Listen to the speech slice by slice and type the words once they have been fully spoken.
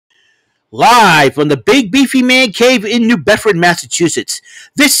Live from the Big Beefy Man Cave in New Bedford, Massachusetts.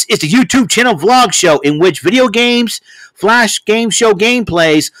 This is the YouTube channel vlog show in which video games, flash game show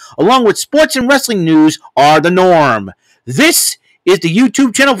gameplays, along with sports and wrestling news are the norm. This is the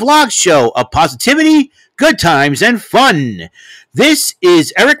YouTube channel vlog show of positivity, good times, and fun. This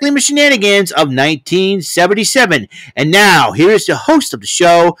is Eric Lima Shenanigans of 1977. And now, here is the host of the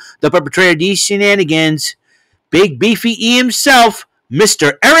show, the perpetrator of these shenanigans, Big Beefy E himself,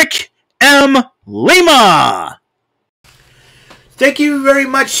 Mr. Eric M. Lima. Thank you very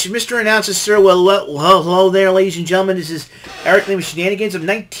much, Mr. Announcer, sir. Well, hello there, ladies and gentlemen. This is Eric Lima Shenanigans of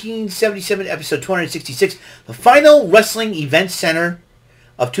 1977, episode 266, the final wrestling event center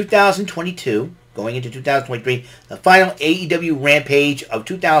of 2022, going into 2023, the final AEW Rampage of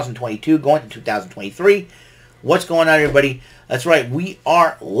 2022, going to 2023. What's going on, everybody? That's right, we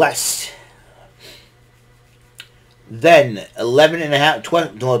are less than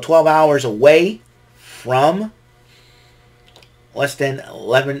 12 hours away from, less than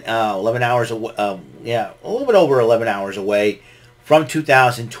 11 hours away, a little bit over 11 hours away from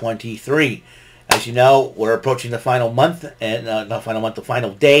 2023. As you know, we're approaching the final month, and the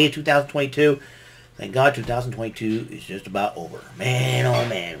final day of 2022. Thank God 2022 is just about over. Man, oh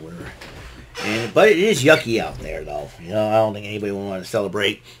man, but it is yucky out there, though. You know, I don't think anybody will want to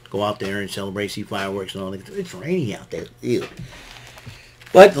celebrate, go out there and celebrate, see fireworks and all that. It's raining out there. Ew.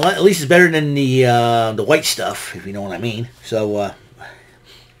 But at least it's better than the white stuff, if you know what I mean. So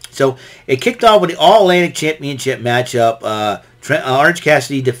it kicked off with the All-Atlantic Championship matchup. Orange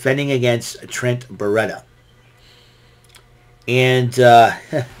Cassidy defending against Trent Beretta. And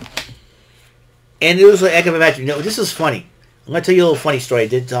it was a heck of a match. You know, this is funny. I'm going to tell you a little funny story. I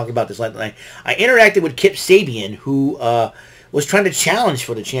did talk about this last night. I interacted with Kip Sabian, who was trying to challenge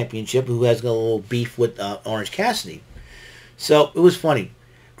for the championship, who has got a little beef with Orange Cassidy. So it was funny.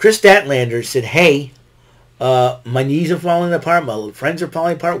 Chris Statlander said, hey, my knees are falling apart. My friends are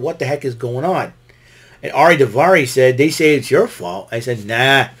falling apart. What the heck is going on? And Ari Daivari said, they say it's your fault. I said,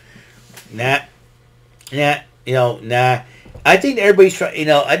 nah. I think everybody's trying,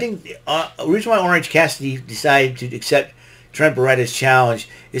 I think the reason why Orange Cassidy decided to accept Trent Beretta's challenge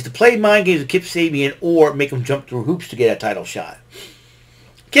is to play mind games with Kip Sabian or make him jump through hoops to get a title shot.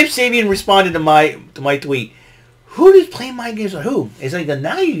 Kip Sabian responded to my tweet, who does play mind games with who? It's like,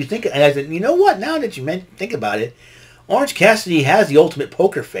 now you think, and I said, you know what, now that you think about it, Orange Cassidy has the ultimate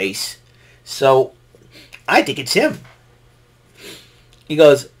poker face, so I think it's him. He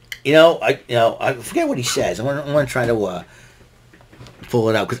goes, I forget what he says. I'm gonna try to pull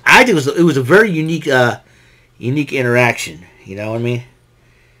it out, because I think it was a very unique interaction. You know what I mean?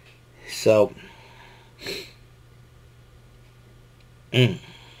 So,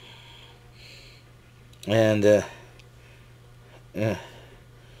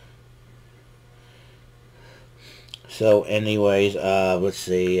 so anyways, let's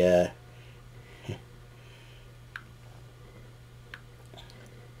see.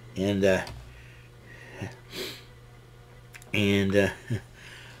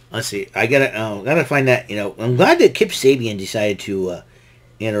 Let's see. I gotta find that. I'm glad that Kip Sabian decided to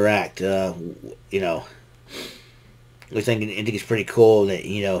interact. I think it's pretty cool that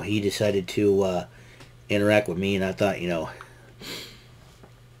he decided to interact with me, and I thought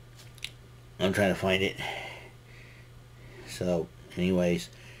I'm trying to find it. So, anyways,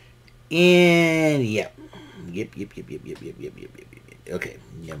 and yep. Okay,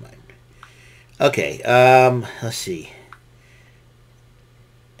 never mind. Okay, let's see.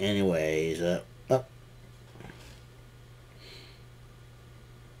 Anyways,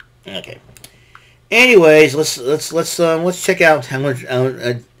 okay. Anyways, let's check out how much.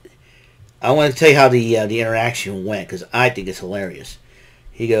 I want to tell you how the interaction went, because I think it's hilarious.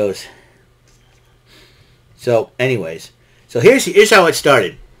 He goes. So, anyways, here's how it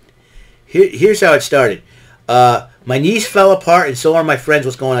started. Here's how it started. My knees fell apart, and so are my friends.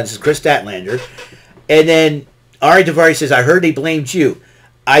 What's going on? This is Chris Statlander, and then Ari Daivari says, "I heard they blamed you."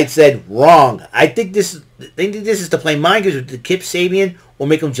 I said, wrong. I think this is to play mind games with the Kip Sabian or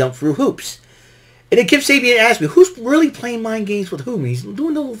make him jump through hoops. And then Kip Sabian asked me, who's really playing mind games with whom? He's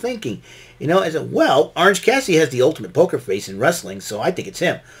doing a little thinking. I said, well, Orange Cassidy has the ultimate poker face in wrestling, so I think it's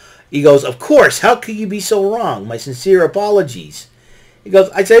him. He goes, of course, how could you be so wrong? My sincere apologies. He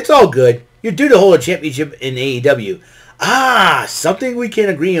goes, I said, it's all good. You're due to hold a championship in AEW. Ah, something we can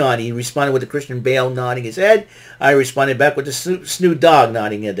agree on. He responded with the Christian Bale nodding his head. I responded back with the Snoop Dogg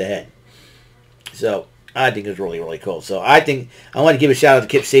nodding at the head. So, I think it's really, really cool. So, I want to give a shout out to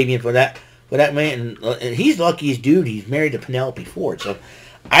Kip Sabian for that man. And he's the luckiest dude. He's married to Penelope Ford. So,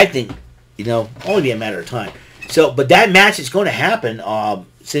 I think, only be a matter of time. So, but that match is going to happen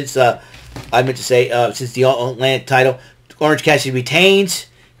since I meant to say, since the All-Atlantic title, Orange Cassidy retains.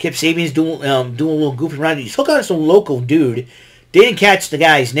 Kip Sabian's doing a little goofing around. He's hooking on some local dude. Didn't catch the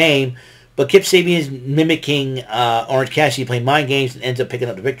guy's name, but Kip Sabian's mimicking Orange Cassidy playing mind games and ends up picking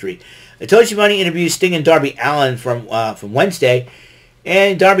up the victory. Tony Schiavone interviews Sting and Darby Allin from Wednesday,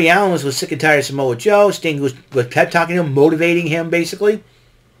 and Darby Allin was sick and tired of Samoa Joe. Sting was pep talking to him, motivating him basically.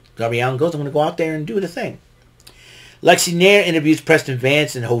 Darby Allin goes, "I'm going to go out there and do the thing." Lexi Nair interviews Preston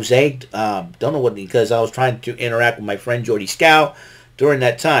Vance and Jose. Don't know what, because I was trying to interact with my friend Jordy Scow during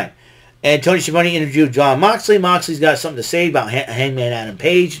that time. And Tony Schiavone interviewed John Moxley. Moxley's got something to say about Hangman Adam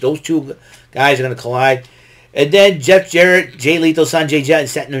Page. Those two guys are going to collide. And then Jeff Jarrett, Jay Lethal, Sanjay Dutt, and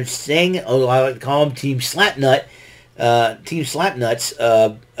Satnam Singh, or I like to call them Team Slapnut. Team Slapnuts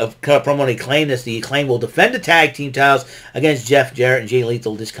promoting Acclaim that the Acclaim will defend the tag team titles against Jeff Jarrett and Jay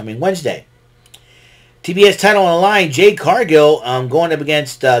Lethal this coming Wednesday. TBS title on the line, Jade Cargill going up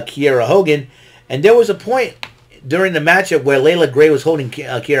against Kiera Hogan. And there was a point during the matchup where Layla Gray was holding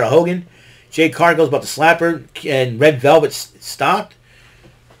Kiera Hogan. Jade Cargill's about to slap her, and Red Velvet stopped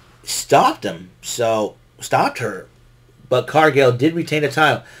her. But Cargill did retain the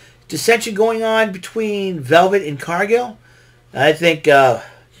title. Dissension going on between Velvet and Cargill. I think only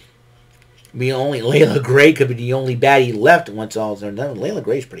Layla Gray could be the only baddie left once all is done. Layla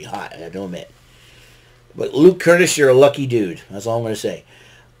Gray's pretty hot, I have to admit. But Luke Curtis, you're a lucky dude. That's all I'm going to say.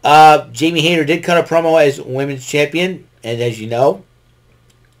 Jamie Hayter did cut a promo as women's champion. And as you know,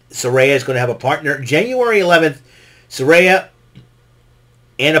 Saraya is going to have a partner. January 11th, Saraya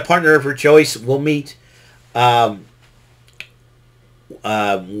and a partner of her choice will meet the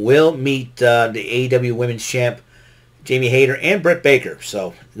AEW Women's Champ, Jamie Hayter, and Britt Baker. So,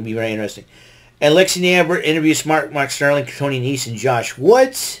 it's going to be very interesting. And Lexi Nair interviews Mark Sterling, Tony Nese, and Josh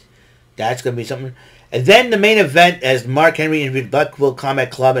Woods. That's going to be something. And then the main event, as Mark Henry interviewed Blackpool Combat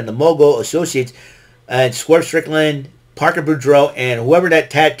Club and the Mogul Associates, and Swerve Strickland, Parker Boudreaux, and whoever that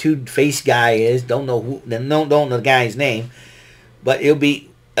tattooed face guy is. Don't know the guy's name. But it'll be,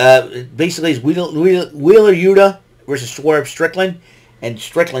 basically, it's Wheeler Yuta versus Swerve Strickland. And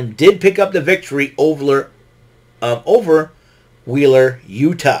Strickland did pick up the victory over Wheeler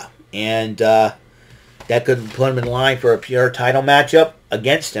Yuta. And that could put him in line for a pure title matchup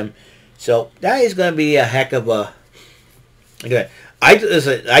against him. So that is going to be a heck of a... Okay.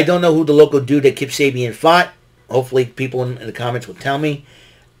 I don't know who the local dude that Kip Sabian fought. Hopefully people in the comments will tell me.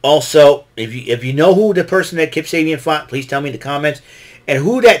 Also, if you know who the person that Kip Sabian fought, please tell me in the comments. And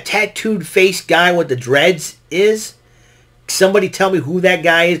who that tattooed face guy with the dreads is. Somebody tell me who that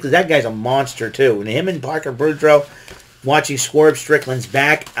guy is, because that guy's a monster too. And him and Parker Boudreaux watching Swerve Strickland's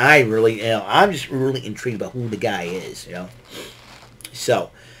back, I'm just really intrigued about who the guy is,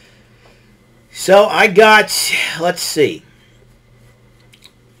 So I got, let's see.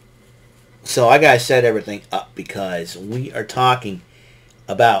 So I got to set everything up because we are talking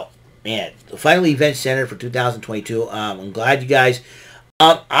about, the Final Event Center for 2022. I'm glad you guys,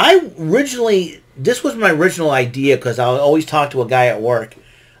 this was my original idea because I always talk to a guy at work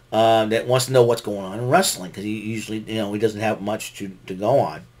that wants to know what's going on in wrestling because he usually, he doesn't have much to go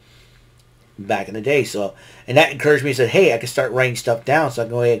on back in the day. So, and that encouraged me. Said, hey, I can start writing stuff down so I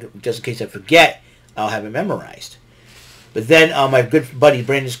can go ahead, just in case I forget, I'll have it memorized. But then my good buddy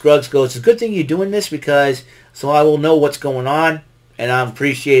Brandon Scruggs goes, it's a good thing you're doing this because so I will know what's going on, and I'm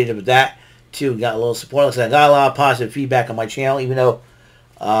appreciative of that too. Got a little support. Like I said, I got a lot of positive feedback on my channel, even though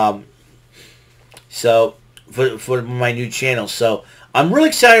so for my new channel. So I'm really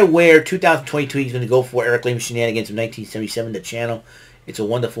excited where 2022 is going to go for Eric Lima Shenanigans of 1977, the channel. It's a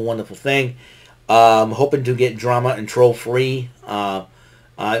wonderful, wonderful thing. I'm hoping to get drama and troll free. I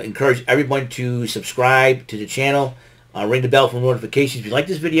encourage everyone to subscribe to the channel. Ring the bell for notifications. If you like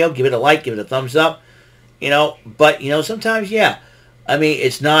this video, give it a like, give it a thumbs up. But, sometimes,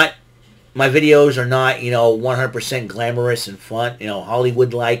 it's not, my videos are not, 100% glamorous and fun,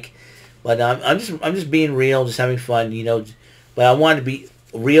 Hollywood-like. But I'm just being real, just having fun, But I want to be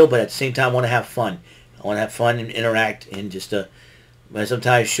real, but at the same time, I want to have fun. I want to have fun and interact and just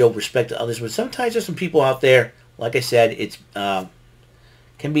sometimes show respect to others. But sometimes there's some people out there, like I said, it's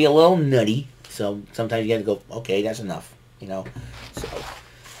can be a little nutty. So sometimes you got to go, okay, that's enough, So,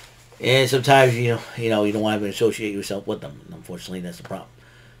 and sometimes you don't want to associate yourself with them. Unfortunately, that's the problem.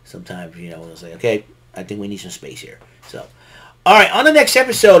 Sometimes they'll say, okay, I think we need some space here. So, all right, on the next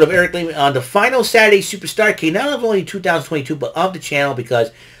episode of Eric Lehman, on the final Saturday Superstar Cade, not only 2022 but of the channel,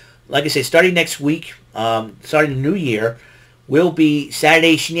 because, like I said, starting next week, starting the new year, will be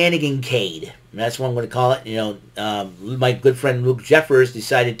Saturday Shenanigan Cade. And that's what I'm going to call it. My good friend Luke Jeffers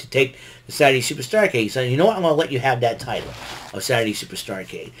decided to take the Saturday Superstar Arcade. He said, you know what, I'm going to let you have that title of Saturday Superstar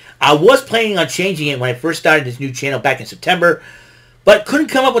Arcade. I was planning on changing it when I first started this new channel back in September, but couldn't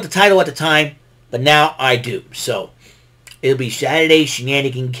come up with the title at the time, but now I do. So it'll be Saturday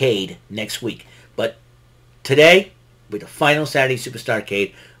Shenanigans next week. But today, will be the final Saturday Superstar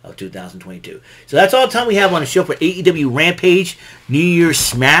Arcade of 2022. So that's all the time we have on the show for AEW Rampage New Year's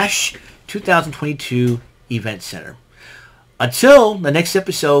Smash 2022 Event Center. Until the next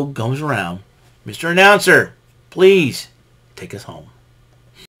episode comes around, Mr. Announcer, please take us home.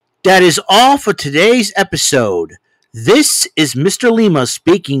 That is all for today's episode. This is Mr. Lima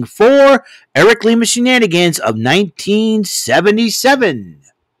speaking for Eric Lima Shenanigans of 1977.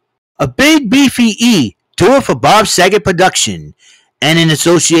 A Big Beefy E tour for Bob Saget production, and in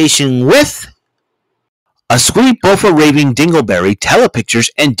association with A Sweet Buffer Raving Dingleberry Telepictures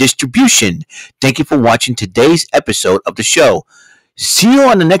and Distribution. Thank you for watching today's episode of the show. See you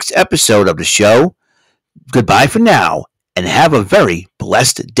on the next episode of the show. Goodbye for now, and have a very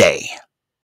blessed day.